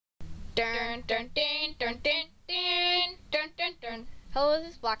Dun dun dun dun dun dun dun dun dun. Hello,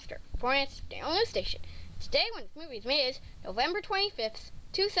 this is Blackstar, reporting at Daniel News Station. Today, when this movie is made, is November 25th,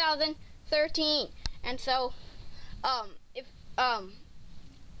 2013. And so,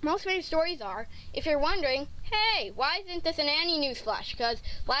 most of the stories are, if you're wondering, hey, why isn't this an Annie Newsflash? Because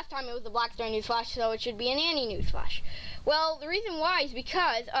last time it was the Blackstar Newsflash, so it should be an Annie Newsflash. Well, the reason why is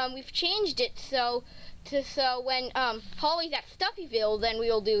because we've changed it so when Holly's at Stuffyville, then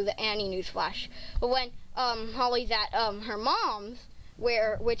we'll do the Annie Newsflash. But when Holly's at her mom's,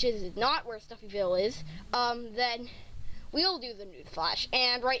 which is not where Stuffyville is, then we'll do the Newsflash.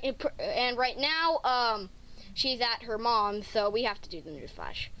 And right now, she's at her mom's, so we have to do the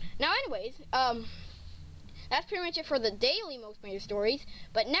Newsflash. Now, anyways, that's pretty much it for the daily Most Major Stories.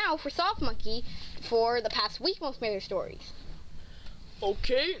 But now for Soft Monkey for the past week Most Major Stories.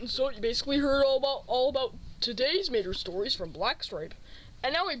 Okay, and so you basically heard all about today's major stories from Blackstripe,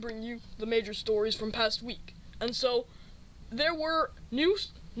 and now I bring you the major stories from past week. And so there were new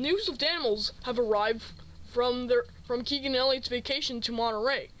stuffed animals have arrived from Keegan and Elliot's vacation to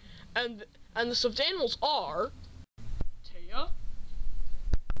Monterey, and the stuffed animals are Taya,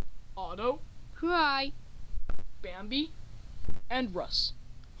 Otto, Hi, Bambi, and Russ.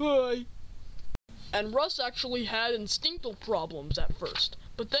 Hi. And Russ actually had instinctual problems at first,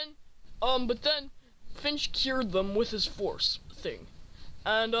 but then Finch cured them with his force thing.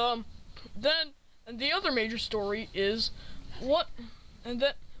 And the other major story is nothing.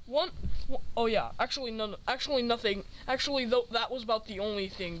 Actually, though, that was about the only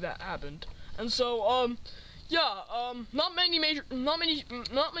thing that happened. And so, not many major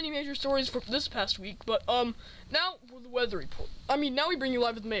stories for this past week, but now for the weather report. Now we bring you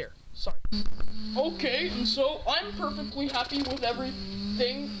live with the mayor. Sorry. Okay, and so I'm perfectly happy with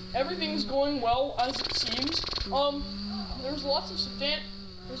everything. Everything's going well as it seems. There's lots of stuffed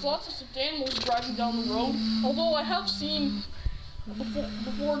animals driving down the road. Although I have seen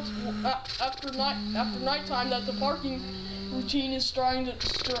after nighttime that the parking routine is starting to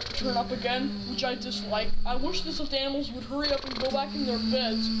turn up again, which I dislike. I wish the stuffed animals would hurry up and go back in their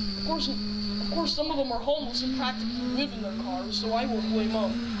beds. Of course, some of them are homeless and practically live in their cars, so I won't blame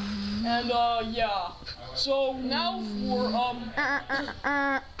them. And yeah. So now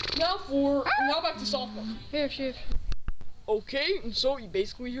back to softball. Here. Okay, and so you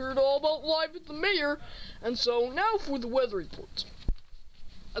basically heard all about Live with the Mayor, and so now for the weather reports.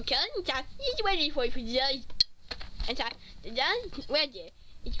 Okay, so here's the weather report for today. And so today's weather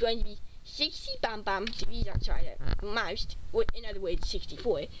is going to be 60 degrees outside at most, or in other words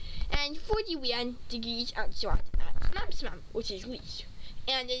 64, and 41 degrees outside at Smam, which is least.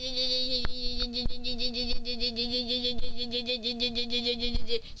 And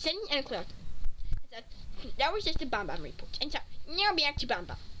sunny and cloudy. So that was just the Bam report. And so now back to Bam.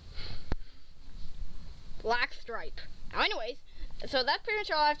 Blackstripe. Now, anyways, so that's pretty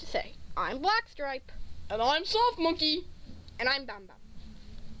much all I have to say. I'm Blackstripe. And I'm Soft Monkey. And I'm Bam.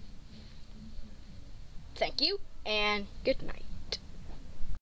 Thank you, and good night.